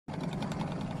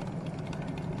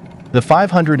The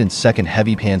 502nd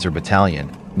Heavy Panzer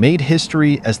Battalion made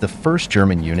history as the first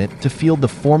German unit to field the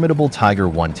formidable Tiger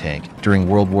I tank during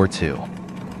World War II.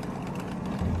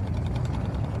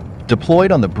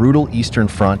 Deployed on the brutal Eastern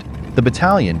Front, the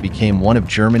battalion became one of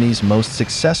Germany's most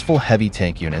successful heavy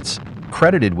tank units,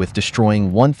 credited with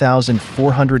destroying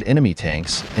 1,400 enemy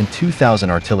tanks and 2,000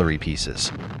 artillery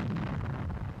pieces.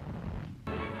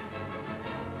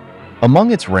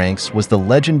 Among its ranks was the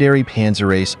legendary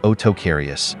Panzer ace Otto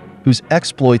Carius, whose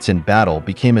exploits in battle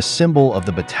became a symbol of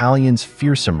the battalion's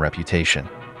fearsome reputation.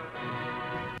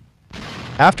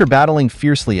 After battling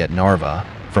fiercely at Narva,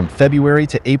 from February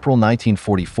to April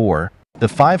 1944, the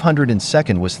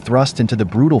 502nd was thrust into the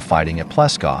brutal fighting at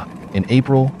Ploiești in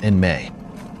April and May.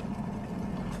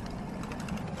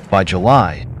 By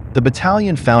July, the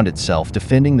battalion found itself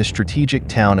defending the strategic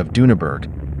town of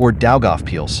Dunaburg, or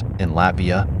Daugavpils, in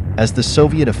Latvia, as the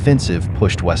Soviet offensive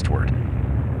pushed westward.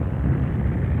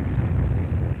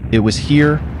 It was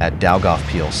here, at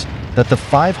Daugavpils, that the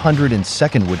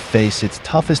 502nd would face its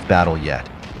toughest battle yet,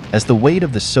 as the weight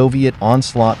of the Soviet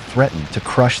onslaught threatened to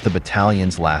crush the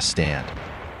battalion's last stand.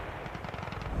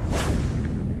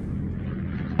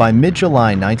 By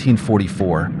mid-July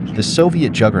 1944, the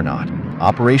Soviet juggernaut,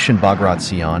 Operation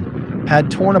Bagration,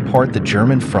 had torn apart the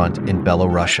German front in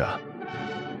Belorussia.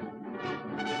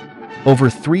 Over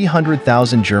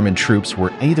 300,000 German troops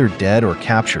were either dead or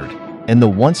captured, and the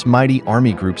once mighty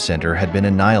Army Group Center had been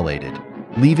annihilated,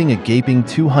 leaving a gaping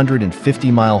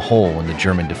 250-mile hole in the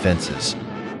German defenses.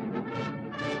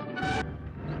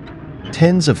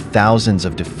 Tens of thousands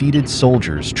of defeated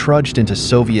soldiers trudged into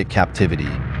Soviet captivity,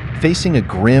 facing a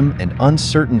grim and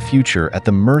uncertain future at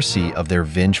the mercy of their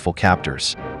vengeful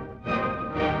captors.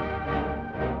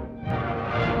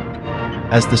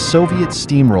 As the Soviet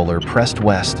steamroller pressed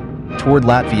west, toward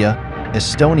Latvia,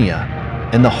 Estonia,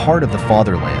 and the heart of the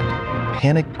Fatherland,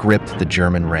 panic gripped the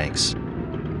German ranks.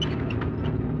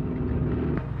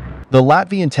 The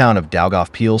Latvian town of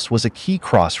Daugavpils was a key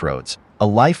crossroads, a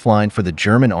lifeline for the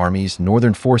German army's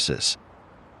northern forces.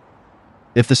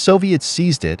 If the Soviets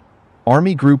seized it,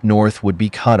 Army Group North would be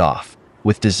cut off,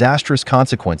 with disastrous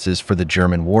consequences for the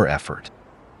German war effort.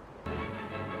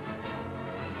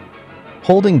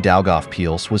 Holding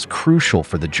Daugavpils was crucial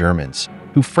for the Germans,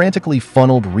 who frantically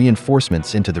funneled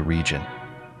reinforcements into the region.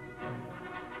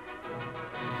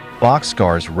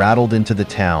 Boxcars rattled into the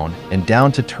town and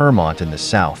down to Termont in the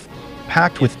south,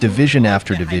 packed with division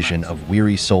after division of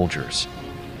weary soldiers.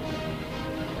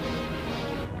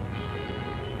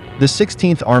 The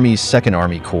 16th Army's 2nd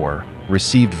Army Corps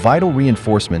received vital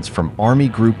reinforcements from Army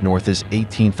Group North's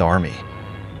 18th Army.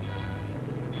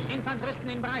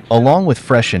 Along with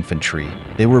fresh infantry,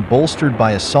 they were bolstered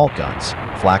by assault guns,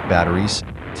 flak batteries,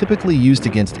 typically used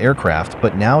against aircraft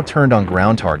but now turned on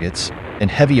ground targets, and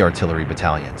heavy artillery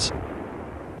battalions.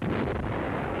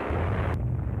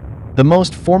 The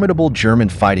most formidable German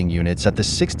fighting units at the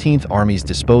 16th Army's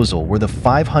disposal were the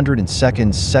 502nd,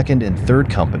 2nd, and 3rd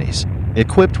Companies,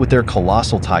 equipped with their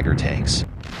colossal Tiger tanks.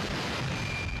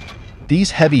 These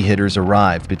heavy hitters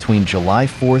arrived between July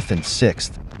 4th and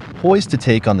 6th, poised to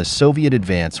take on the Soviet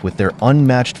advance with their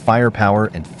unmatched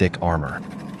firepower and thick armor.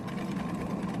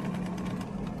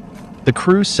 The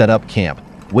crew set up camp,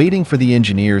 waiting for the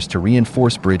engineers to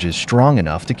reinforce bridges strong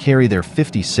enough to carry their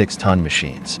 56-ton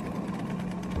machines.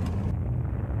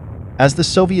 As the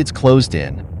Soviets closed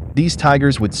in, these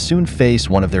Tigers would soon face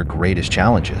one of their greatest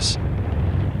challenges.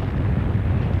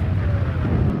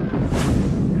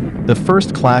 The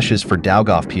first clashes for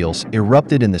Daugavpils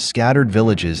erupted in the scattered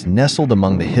villages nestled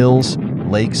among the hills,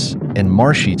 lakes, and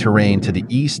marshy terrain to the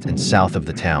east and south of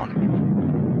the town.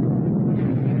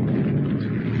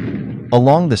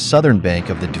 Along the southern bank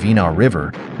of the Dvina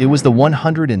River, it was the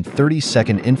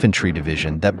 132nd Infantry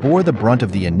Division that bore the brunt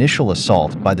of the initial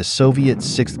assault by the Soviet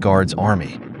 6th Guards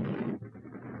Army.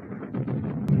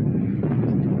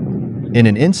 In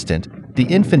an instant, the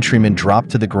infantrymen dropped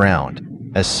to the ground,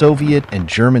 as Soviet and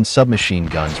German submachine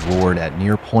guns roared at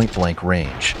near point-blank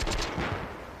range.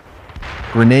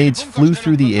 Grenades flew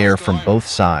through the air from both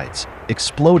sides,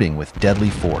 exploding with deadly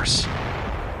force.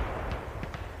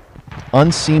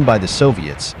 Unseen by the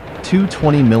Soviets, two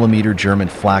 20mm German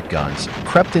flak guns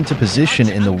crept into position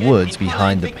in the woods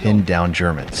behind the pinned-down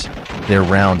Germans. Their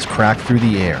rounds cracked through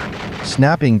the air,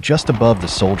 snapping just above the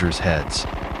soldiers' heads.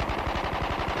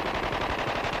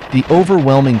 The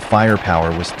overwhelming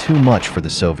firepower was too much for the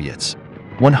Soviets.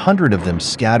 100 of them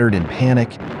scattered in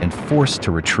panic and forced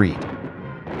to retreat.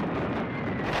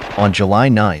 On July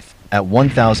 9th, at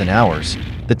 1,000 hours,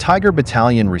 the Tiger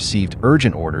Battalion received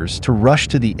urgent orders to rush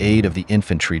to the aid of the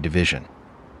infantry division.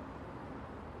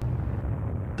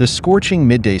 The scorching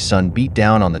midday sun beat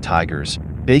down on the Tigers,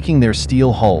 baking their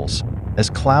steel hulls, as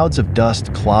clouds of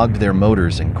dust clogged their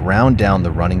motors and ground down the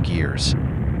running gears.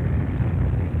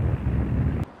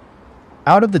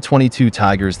 Out of the 22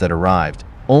 Tigers that arrived,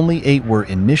 only 8 were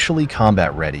initially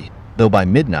combat-ready, though by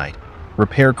midnight,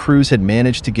 repair crews had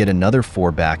managed to get another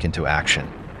 4 back into action.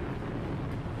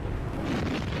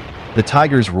 The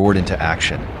Tigers roared into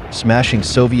action, smashing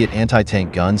Soviet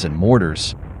anti-tank guns and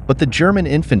mortars, but the German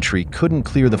infantry couldn't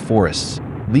clear the forests,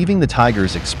 leaving the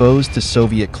Tigers exposed to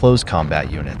Soviet close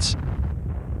combat units.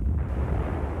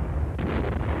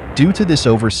 Due to this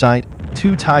oversight,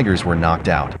 2 Tigers were knocked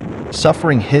out,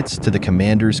 suffering hits to the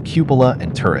commander's cupola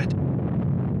and turret.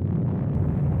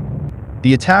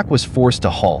 The attack was forced to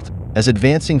halt, as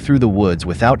advancing through the woods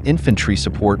without infantry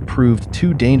support proved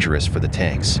too dangerous for the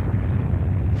tanks.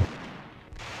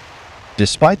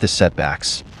 Despite the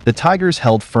setbacks, the Tigers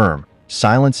held firm,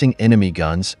 silencing enemy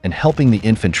guns and helping the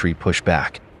infantry push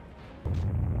back.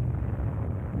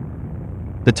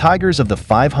 The Tigers of the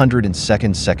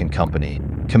 502nd 2nd Company,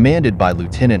 commanded by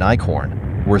Lieutenant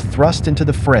Eichhorn, were thrust into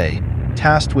the fray,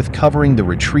 tasked with covering the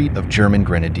retreat of German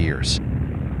grenadiers.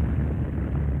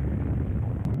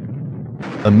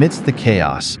 Amidst the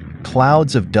chaos,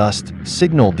 clouds of dust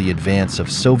signaled the advance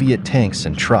of Soviet tanks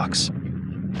and trucks.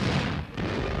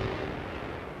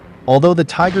 Although the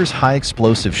Tigers'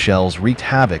 high-explosive shells wreaked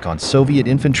havoc on Soviet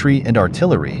infantry and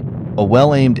artillery, a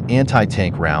well-aimed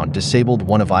anti-tank round disabled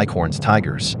one of Eichhorn's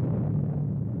Tigers.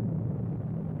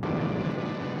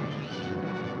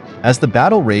 As the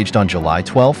battle raged on July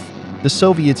 12th, the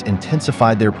Soviets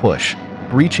intensified their push,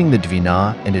 breaching the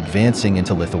Dvina and advancing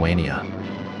into Lithuania.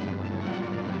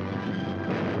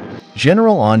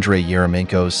 General Andrei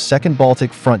Yeremenko's 2nd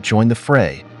Baltic Front joined the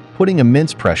fray, putting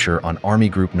immense pressure on Army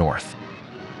Group North.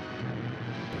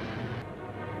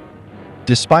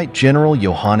 Despite General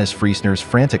Johannes Friesner's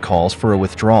frantic calls for a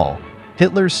withdrawal,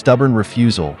 Hitler's stubborn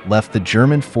refusal left the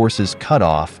German forces cut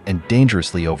off and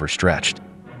dangerously overstretched.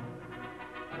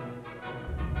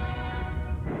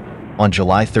 On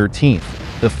July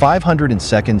 13th, the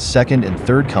 502nd 2nd and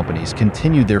 3rd Companies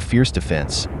continued their fierce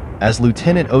defense, as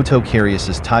Lieutenant Otto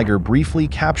Karius's Tiger briefly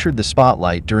captured the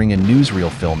spotlight during a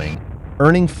newsreel filming,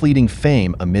 earning fleeting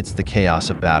fame amidst the chaos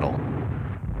of battle.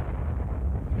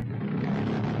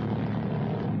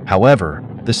 However,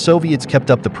 the Soviets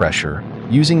kept up the pressure,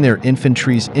 using their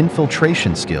infantry's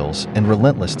infiltration skills and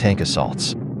relentless tank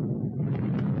assaults.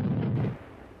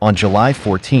 On July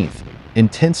 14th,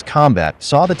 intense combat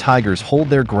saw the Tigers hold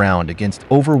their ground against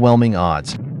overwhelming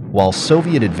odds, while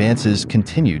Soviet advances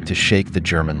continued to shake the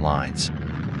German lines.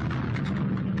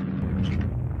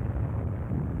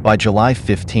 By July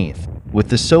 15th, with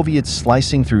the Soviets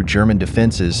slicing through German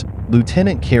defenses,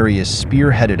 Lieutenant Karius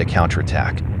spearheaded a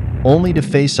counterattack, only to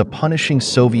face a punishing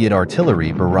Soviet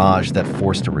artillery barrage that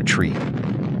forced a retreat.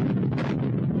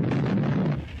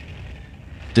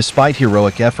 Despite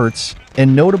heroic efforts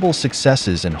and notable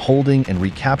successes in holding and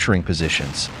recapturing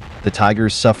positions, the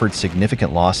Tigers suffered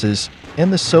significant losses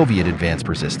and the Soviet advance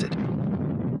persisted.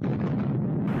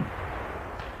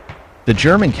 The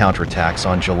German counterattacks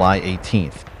on July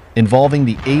 18th, involving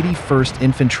the 81st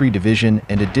Infantry Division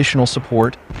and additional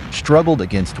support, struggled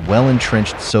against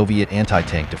well-entrenched Soviet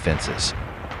anti-tank defenses.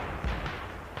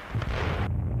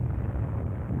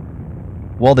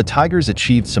 While the Tigers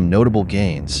achieved some notable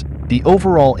gains, the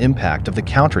overall impact of the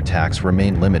counterattacks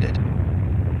remained limited.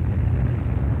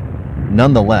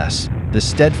 Nonetheless, the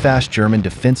steadfast German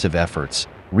defensive efforts,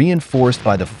 reinforced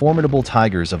by the formidable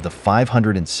Tigers of the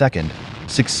 502nd,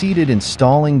 succeeded in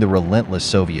stalling the relentless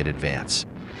Soviet advance.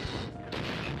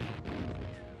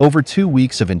 Over 2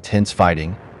 weeks of intense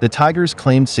fighting, the Tigers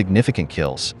claimed significant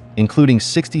kills, including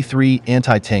 63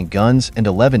 anti-tank guns and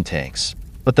 11 tanks,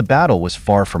 but the battle was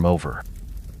far from over.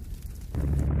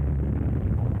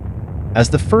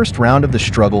 As the first round of the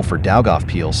struggle for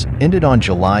Daugavpils ended on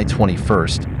July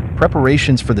 21st,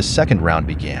 preparations for the second round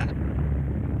began.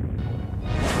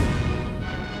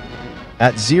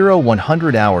 At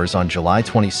 0100 hours on July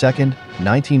 22,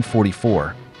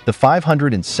 1944, the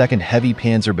 502nd Heavy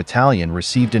Panzer Battalion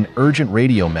received an urgent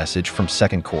radio message from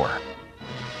 2nd Corps.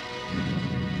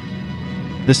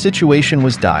 The situation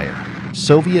was dire.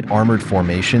 Soviet armored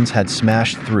formations had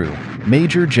smashed through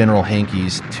Major General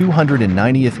Hankey's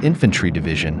 290th Infantry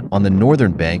Division on the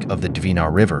northern bank of the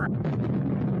Dvina River.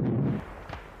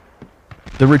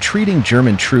 The retreating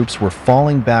German troops were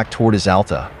falling back toward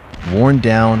Izalta, worn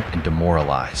down and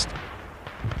demoralized.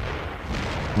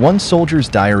 One soldier's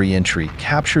diary entry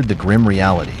captured the grim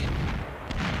reality.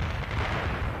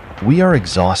 "We are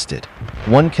exhausted.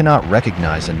 One cannot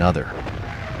recognize another."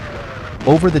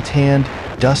 Over the tanned,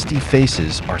 dusty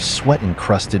faces are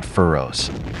sweat-encrusted furrows.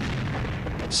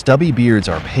 Stubby beards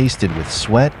are pasted with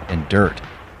sweat and dirt.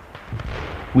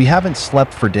 We haven't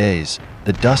slept for days.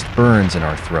 The dust burns in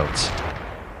our throats.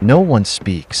 No one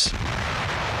speaks.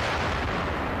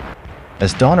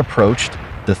 As dawn approached,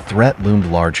 the threat loomed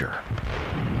larger.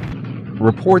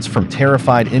 Reports from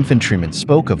terrified infantrymen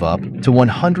spoke of up to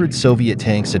 100 Soviet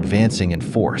tanks advancing in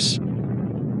force.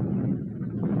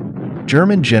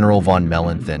 German General von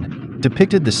Mellenthin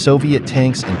depicted the Soviet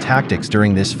tanks and tactics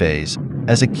during this phase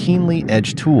as a keenly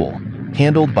edged tool,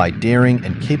 handled by daring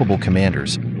and capable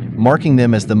commanders, marking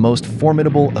them as the most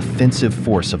formidable offensive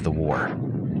force of the war.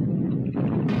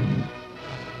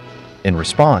 In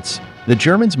response, the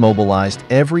Germans mobilized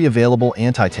every available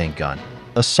anti-tank gun,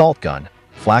 assault gun,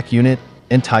 flak unit,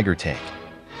 and Tiger tank.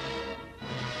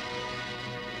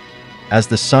 As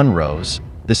the sun rose,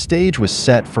 the stage was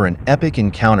set for an epic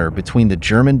encounter between the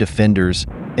German defenders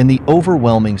and the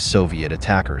overwhelming Soviet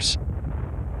attackers.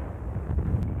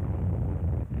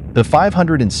 The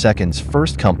 502nd's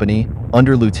 1st Company,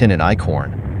 under Lieutenant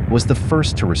Eichhorn, was the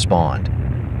first to respond.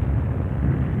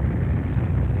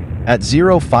 At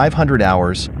 0500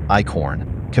 hours,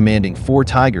 Eichhorn, commanding 4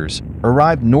 Tigers,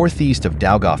 arrived northeast of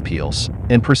Daugavpils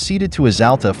and proceeded to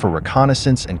Izalta for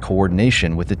reconnaissance and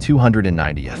coordination with the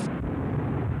 290th.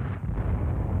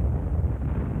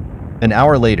 An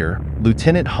hour later,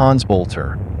 Lieutenant Hans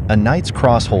Bolter, a Knight's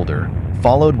Cross holder,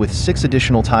 followed with 6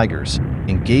 additional Tigers,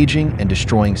 engaging and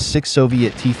destroying 6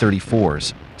 Soviet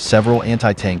T-34s, several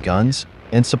anti-tank guns,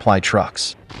 and supply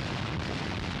trucks.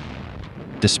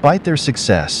 Despite their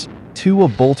success, 2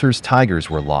 of Bolter's Tigers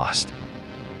were lost.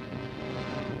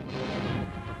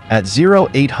 At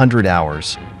 0800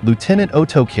 hours, Lieutenant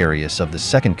Otto Carius of the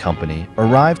 2nd Company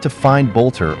arrived to find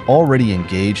Bolter already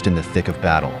engaged in the thick of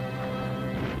battle.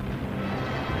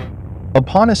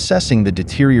 Upon assessing the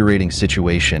deteriorating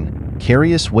situation,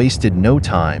 Carius wasted no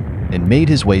time and made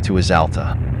his way to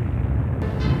Izalta.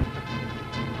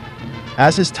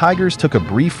 As his Tigers took a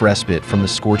brief respite from the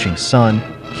scorching sun,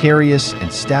 Carius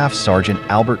and Staff Sergeant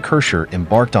Albert Kirscher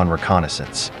embarked on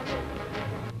reconnaissance.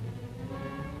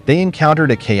 They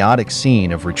encountered a chaotic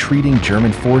scene of retreating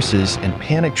German forces and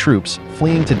panicked troops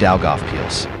fleeing to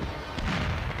Daugavpils.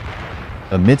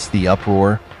 Amidst the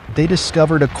uproar, they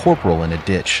discovered a corporal in a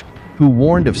ditch, who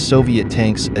warned of Soviet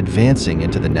tanks advancing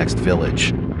into the next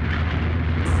village.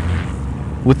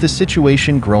 With the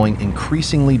situation growing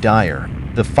increasingly dire,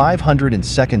 the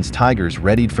 502nd's Tigers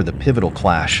readied for the pivotal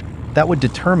clash that would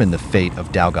determine the fate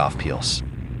of Daugavpils.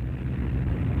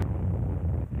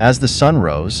 As the sun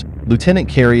rose, Lieutenant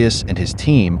Carius and his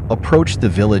team approached the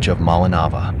village of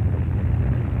Malinava.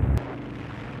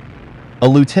 A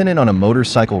lieutenant on a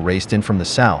motorcycle raced in from the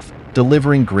south,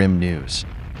 delivering grim news.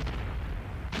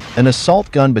 An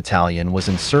assault gun battalion was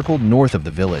encircled north of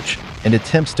the village, and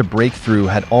attempts to break through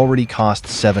had already cost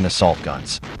 7 assault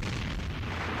guns.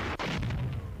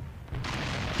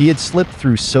 He had slipped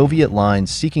through Soviet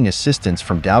lines seeking assistance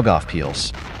from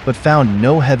Daugavpils, but found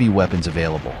no heavy weapons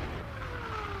available.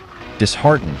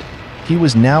 Disheartened, he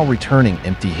was now returning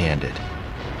empty-handed.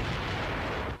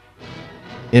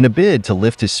 In a bid to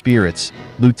lift his spirits,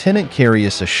 Lieutenant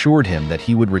Carius assured him that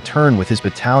he would return with his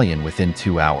battalion within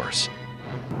 2 hours.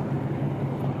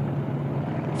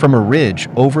 From a ridge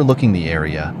overlooking the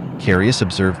area, Carius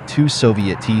observed 2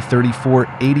 Soviet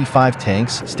T-34-85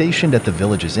 tanks stationed at the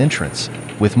village's entrance,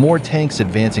 with more tanks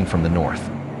advancing from the north.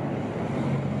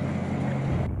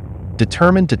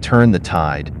 Determined to turn the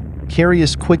tide,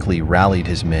 Carius quickly rallied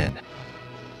his men.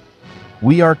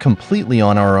 "We are completely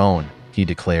on our own," he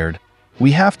declared.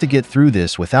 "We have to get through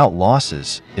this without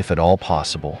losses, if at all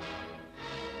possible."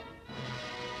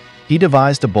 He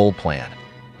devised a bold plan.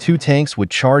 2 tanks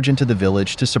would charge into the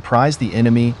village to surprise the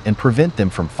enemy and prevent them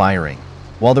from firing,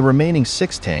 while the remaining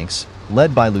 6 tanks,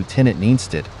 led by Lieutenant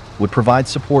Nienstedt, would provide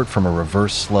support from a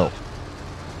reverse slope.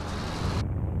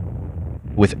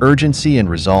 With urgency and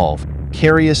resolve,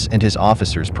 Carius and his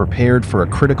officers prepared for a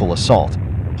critical assault,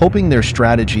 hoping their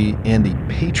strategy and the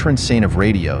patron saint of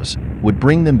radios would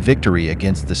bring them victory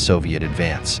against the Soviet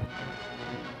advance.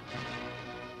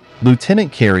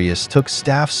 Lieutenant Carius took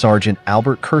Staff Sergeant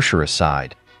Albert Kirscher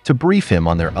aside to brief him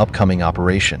on their upcoming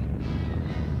operation.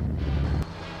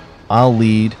 "I'll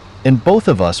lead, and both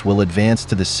of us will advance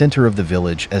to the center of the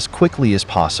village as quickly as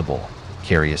possible,"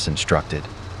 Carius instructed.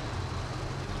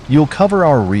 "You'll cover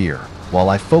our rear, while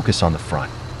I focus on the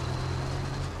front.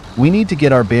 We need to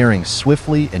get our bearings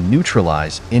swiftly and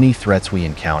neutralize any threats we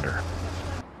encounter.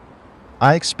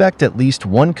 I expect at least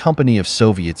 1 company of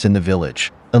Soviets in the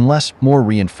village, unless more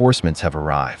reinforcements have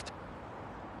arrived."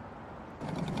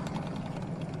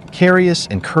 Karius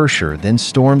and Kircher then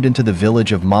stormed into the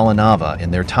village of Malanava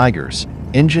in their Tigers,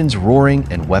 engines roaring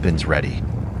and weapons ready.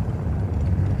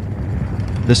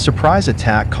 The surprise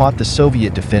attack caught the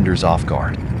Soviet defenders off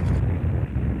guard.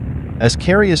 As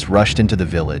Karius rushed into the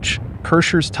village,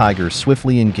 Kircher's Tigers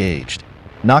swiftly engaged,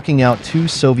 knocking out 2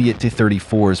 Soviet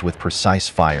T-34s with precise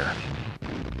fire.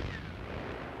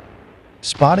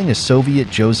 Spotting a Soviet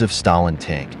Joseph Stalin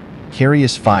tank,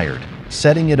 Karius fired,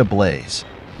 setting it ablaze.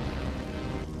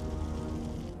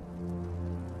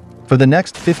 For the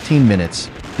next 15 minutes,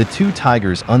 the 2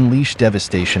 Tigers unleashed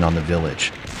devastation on the village,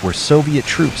 where Soviet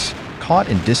troops, caught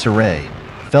in disarray,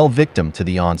 fell victim to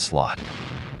the onslaught.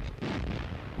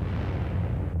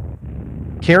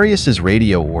 Karius's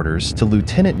radio orders to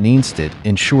Lieutenant Nienstedt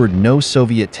ensured no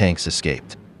Soviet tanks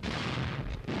escaped.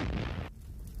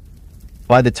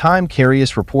 By the time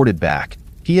Karius reported back,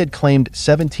 he had claimed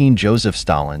 17 Joseph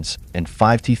Stalins and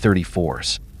 5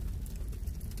 T-34s.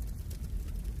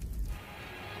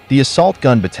 The assault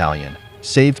gun battalion,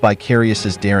 saved by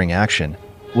Karius's daring action,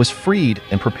 was freed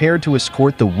and prepared to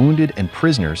escort the wounded and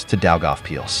prisoners to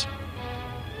Daugavpils.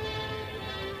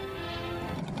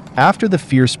 After the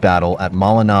fierce battle at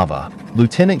Malanava,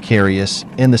 Lieutenant Karius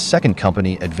and the 2nd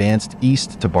Company advanced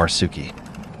east to Barsuki.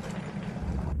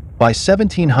 By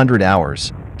 1700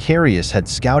 hours, Karius had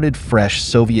scouted fresh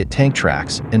Soviet tank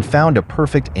tracks and found a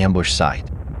perfect ambush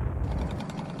site.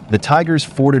 The Tigers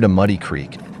forded a muddy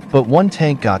creek, but 1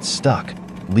 tank got stuck,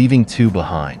 leaving 2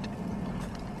 behind.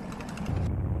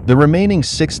 The remaining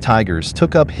 6 Tigers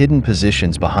took up hidden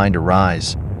positions behind a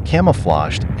rise,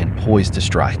 camouflaged and poised to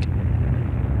strike.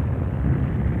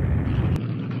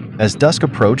 As dusk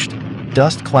approached,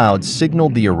 dust clouds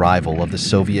signaled the arrival of the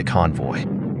Soviet convoy.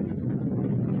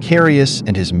 Karius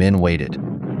and his men waited,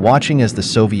 watching as the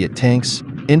Soviet tanks,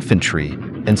 infantry,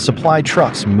 and supply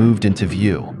trucks moved into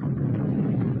view.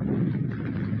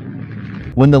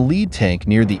 When the lead tank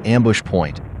neared the ambush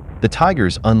point, the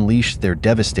Tigers unleashed their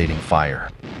devastating fire.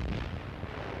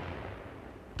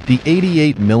 The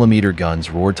 88mm guns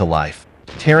roared to life,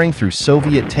 tearing through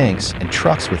Soviet tanks and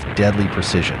trucks with deadly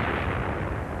precision.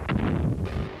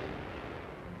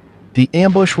 The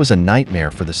ambush was a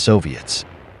nightmare for the Soviets.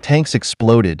 Tanks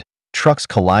exploded, trucks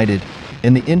collided,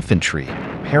 and the infantry,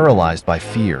 paralyzed by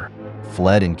fear,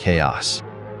 fled in chaos.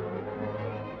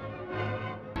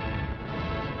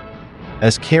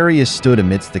 As Karius stood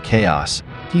amidst the chaos,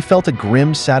 he felt a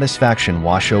grim satisfaction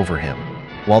wash over him,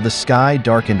 while the sky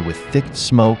darkened with thick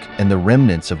smoke and the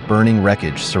remnants of burning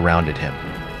wreckage surrounded him.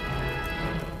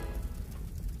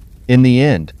 In the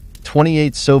end,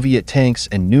 28 Soviet tanks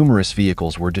and numerous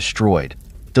vehicles were destroyed,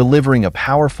 delivering a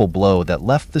powerful blow that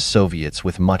left the Soviets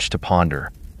with much to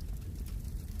ponder.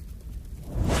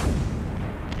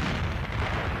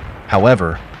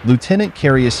 However, Lieutenant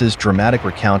Karius's dramatic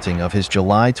recounting of his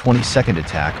July 22nd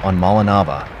attack on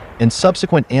Malanava and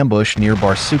subsequent ambush near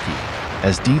Barsuki,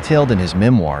 as detailed in his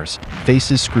memoirs,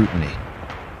 faces scrutiny.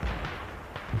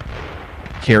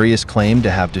 Karius claimed to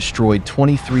have destroyed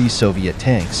 23 Soviet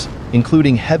tanks,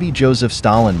 including heavy Joseph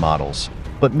Stalin models,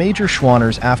 but Major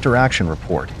Schwanner's after-action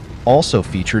report, also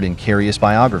featured in Karius'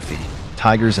 biography,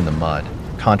 Tigers in the Mud,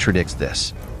 contradicts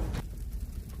this.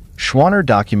 Schwanner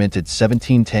documented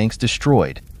 17 tanks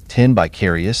destroyed, 10 by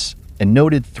Karius, and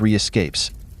noted 3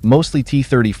 escapes, mostly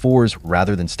T-34s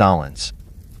rather than Stalins.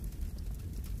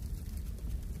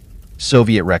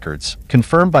 Soviet records,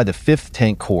 confirmed by the 5th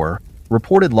Tank Corps,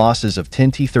 reported losses of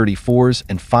 10 T-34s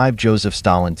and 5 Joseph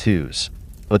Stalin IIs,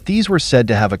 but these were said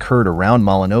to have occurred around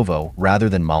Malanovo rather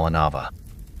than Malanava.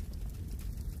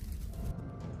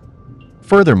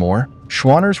 Furthermore,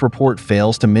 Schwanner's report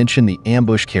fails to mention the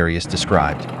ambush Karius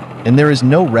described, and there is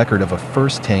no record of a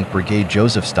 1st Tank Brigade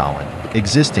Joseph Stalin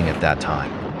existing at that time.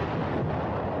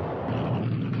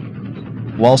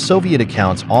 While Soviet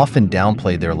accounts often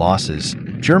downplayed their losses,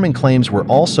 German claims were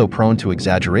also prone to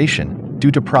exaggeration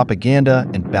due to propaganda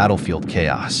and battlefield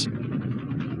chaos.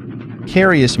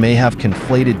 Karius may have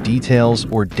conflated details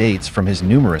or dates from his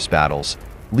numerous battles,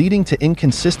 leading to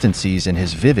inconsistencies in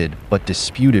his vivid but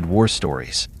disputed war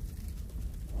stories.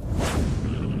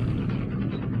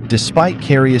 Despite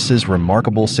Karius's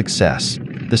remarkable success,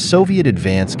 the Soviet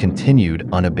advance continued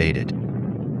unabated.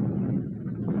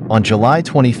 On July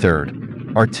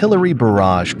 23rd, artillery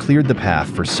barrage cleared the path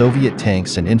for Soviet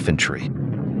tanks and infantry.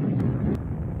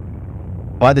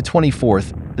 By the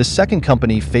 24th, the 2nd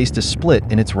Company faced a split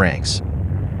in its ranks.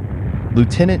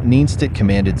 Lieutenant Nienstedt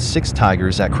commanded 6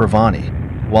 Tigers at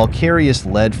Kravani, while Karius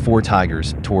led 4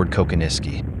 Tigers toward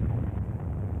Kokoniski.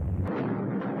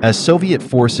 As Soviet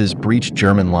forces breached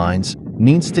German lines,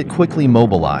 Nienstedt quickly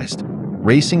mobilized,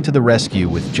 racing to the rescue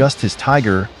with just his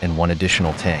Tiger and 1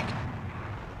 additional tank.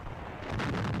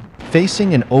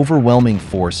 Facing an overwhelming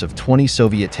force of 20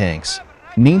 Soviet tanks,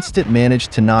 Nienstedt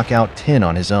managed to knock out 10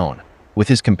 on his own, with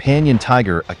his companion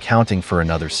Tiger accounting for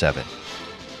another 7.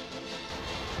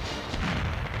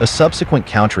 A subsequent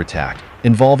counterattack,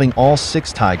 involving all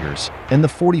 6 Tigers and the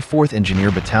 44th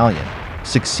Engineer Battalion,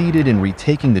 succeeded in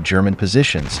retaking the German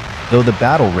positions, though the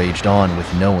battle raged on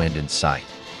with no end in sight.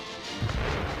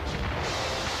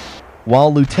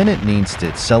 While Lieutenant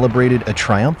Nienstedt celebrated a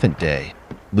triumphant day,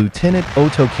 Lieutenant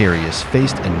Otto Karius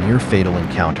faced a near-fatal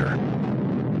encounter.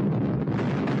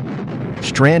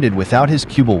 Stranded without his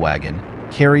Kubelwagen,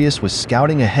 Karius was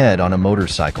scouting ahead on a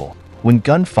motorcycle when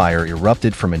gunfire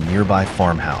erupted from a nearby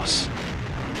farmhouse.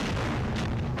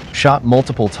 Shot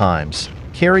multiple times,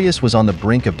 Karius was on the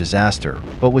brink of disaster,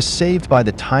 but was saved by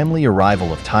the timely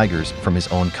arrival of Tigers from his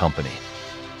own company.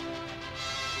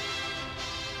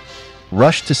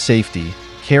 Rushed to safety,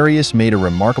 Karius made a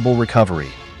remarkable recovery,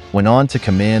 went on to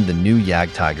command the new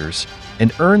Tigers,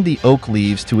 and earned the Oak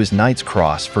Leaves to his Knight's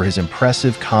Cross for his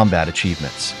impressive combat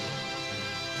achievements.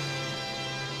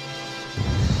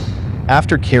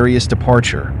 After Karius'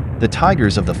 departure, the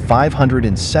Tigers of the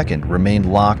 502nd remained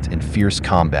locked in fierce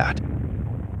combat.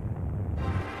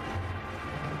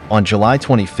 On July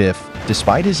 25th,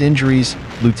 despite his injuries,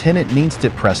 Lieutenant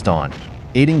Nienstedt pressed on,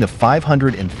 aiding the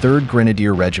 503rd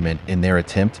Grenadier Regiment in their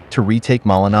attempt to retake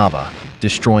Malinava,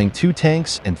 destroying 2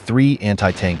 tanks and 3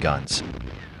 anti-tank guns.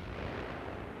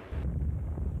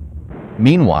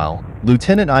 Meanwhile,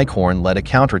 Lieutenant Eichhorn led a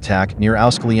counterattack near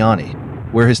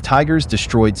Auskliani, where his Tigers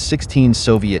destroyed 16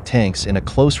 Soviet tanks in a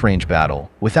close-range battle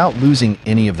without losing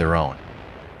any of their own.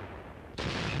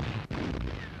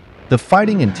 The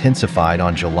fighting intensified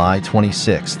on July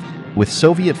 26th, with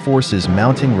Soviet forces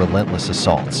mounting relentless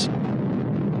assaults.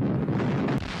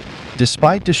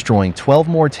 Despite destroying 12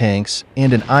 more tanks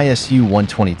and an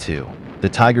ISU-122, the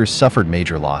Tigers suffered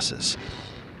major losses.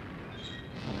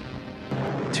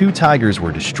 2 Tigers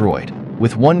were destroyed,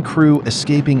 with 1 crew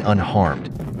escaping unharmed,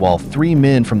 while 3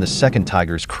 men from the 2nd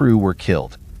Tigers crew were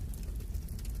killed.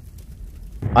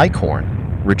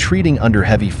 Eichhorn, retreating under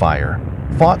heavy fire,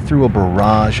 fought through a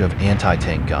barrage of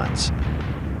anti-tank guns.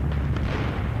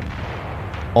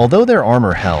 Although their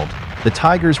armor held, the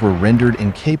Tigers were rendered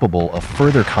incapable of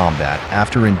further combat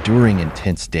after enduring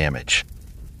intense damage.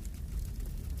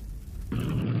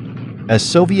 As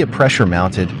Soviet pressure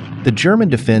mounted, the German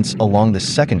defense along the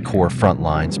Second Corps front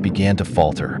lines began to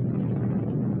falter.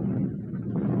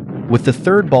 With the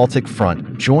 3rd Baltic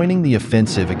Front joining the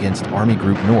offensive against Army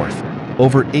Group North,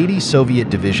 over 80 Soviet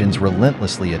divisions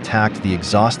relentlessly attacked the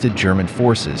exhausted German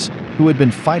forces who had been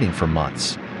fighting for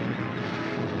months.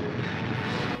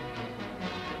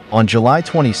 On July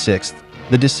 26th,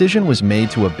 the decision was made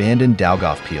to abandon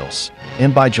Daugavpils,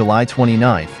 and by July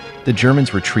 29th, the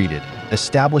Germans retreated,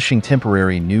 establishing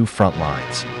temporary new front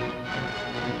lines.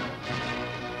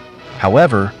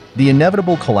 However, the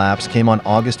inevitable collapse came on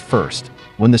August 1st,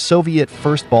 when the Soviet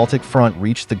 1st Baltic Front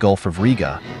reached the Gulf of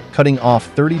Riga, cutting off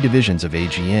 30 divisions of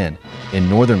AGN in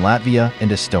northern Latvia and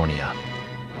Estonia.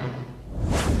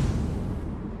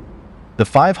 The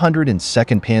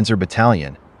 502nd Panzer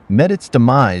Battalion met its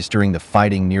demise during the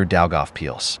fighting near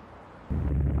Daugavpils.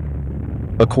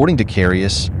 According to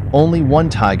Karius, only 1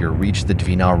 Tiger reached the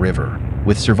Dvina River,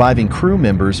 with surviving crew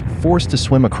members forced to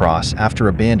swim across after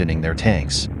abandoning their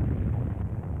tanks.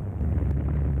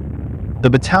 The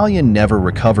battalion never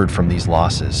recovered from these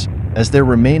losses, as their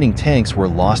remaining tanks were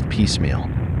lost piecemeal.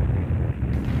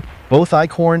 Both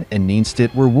Eichhorn and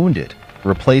Nienstedt were wounded,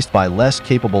 replaced by less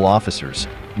capable officers,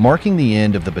 marking the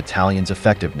end of the battalion's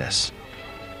effectiveness.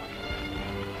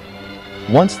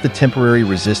 Once the temporary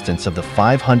resistance of the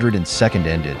 502nd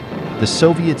ended, the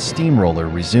Soviet Steamroller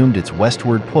resumed its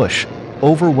westward push,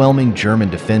 overwhelming German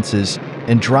defenses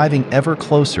and driving ever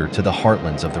closer to the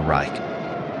heartlands of the Reich.